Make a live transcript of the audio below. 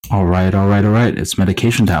All right. It's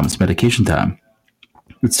medication time.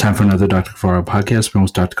 It's time for another Dr. Kavarga podcast. My name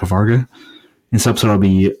is Dr. Kavarga. In this episode, I'll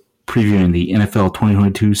be previewing the NFL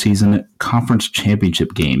 2022 season conference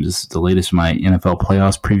championship games. This is the latest of my NFL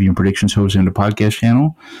playoffs preview and prediction shows on the podcast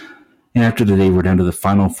channel. And after today, we're down to the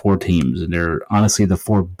final four teams. And they're honestly the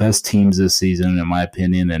four best teams this season, in my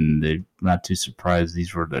opinion. And they're not too surprised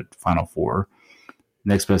these were the final four.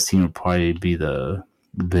 Next best team would probably be the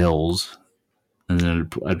Bills. And then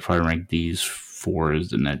I'd probably rank these four as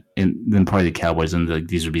the net, and then probably the Cowboys, and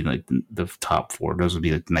these would be like the top four. Those would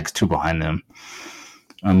be like the next two behind them.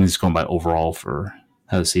 I'm just going by overall for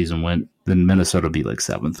how the season went. Then Minnesota would be like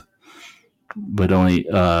seventh, but only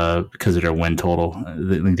because of their win total. I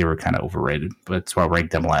think they were kind of overrated, but that's why I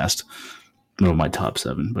ranked them last. Middle of my top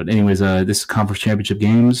seven. But anyways, this is conference championship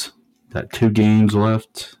games. Got 2 games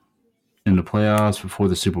left in the playoffs before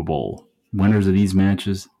the Super Bowl. Winners of these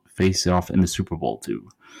matches face off in the Super Bowl too.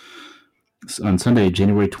 On Sunday,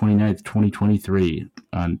 January 29th, 2023,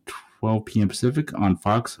 on 12 p.m. Pacific on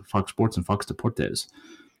Fox Sports, and Fox Deportes.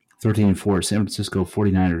 13-4 San Francisco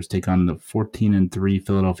 49ers take on the 14-3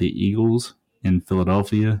 Philadelphia Eagles in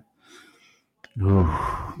Philadelphia.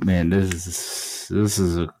 Oh man, these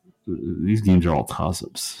games are all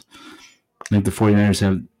toss-ups. I think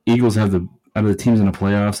the Eagles have the out of the teams in the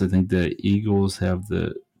playoffs. I think the Eagles have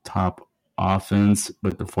the top offense,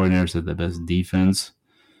 but the 49ers have the best defense.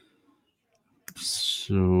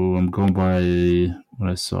 So I'm going by what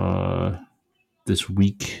I saw this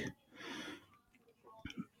week.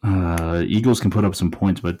 Eagles can put up some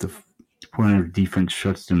points, but the 49ers defense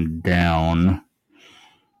shuts them down.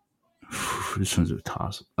 This one's a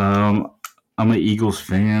toss. I'm an Eagles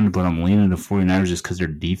fan, but I'm leaning the 49ers just because their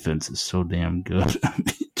defense is so damn good.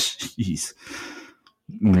 Jeez.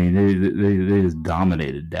 I mean, they just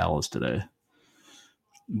dominated Dallas today.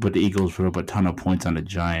 But the Eagles put up a ton of points on the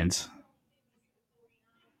Giants.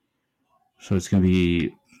 So it's going to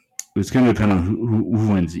depend on who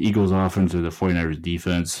wins, the Eagles offense or the 49ers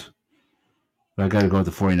defense. But I got to go with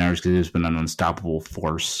the 49ers because they've been an unstoppable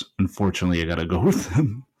force. Unfortunately, I got to go with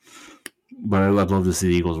them. But I'd love to see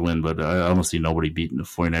the Eagles win, but I almost see nobody beating the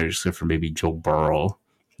 49ers except for maybe Joe Burrow.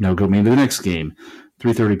 Now go to the next game.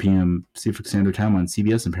 3:30 p.m. Pacific Standard Time on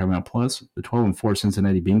CBS and Paramount Plus. The 12-4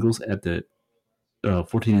 Cincinnati Bengals at the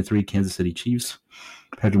 14-3 Kansas City Chiefs.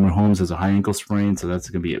 Patrick Mahomes has a high ankle sprain, so that's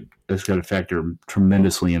going to factor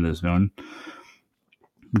tremendously in this one.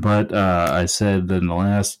 But I said that in the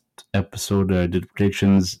last episode I did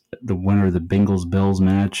predictions, the winner of the Bengals-Bills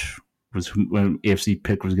match was who AFC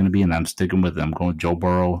pick was going to be, and I'm sticking with it. I'm going with Joe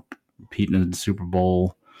Burrow, repeating in the Super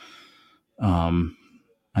Bowl.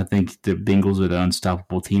 I think the Bengals are the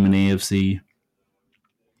unstoppable team in the AFC.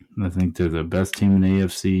 I think they're the best team in the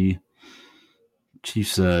AFC.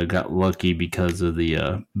 Chiefs got lucky because of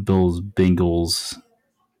the Bills-Bengals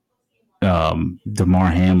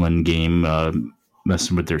DeMar Hamlin game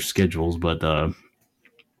messing with their schedules. But, I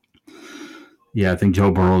think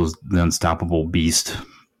Joe Burrow is the unstoppable beast.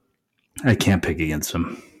 I can't pick against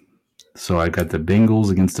him. So I got the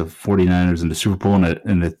Bengals against the 49ers in the Super Bowl, and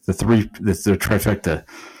the trifecta.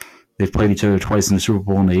 They've played each other twice in the Super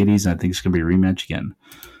Bowl in the 80s, and I think it's going to be a rematch again.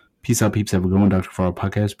 Peace out, peeps. Have a good one. Dr. Kavarga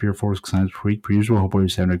podcast, Pure Force Science per week, per usual. Hope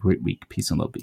everyone's having a great week. Peace and love.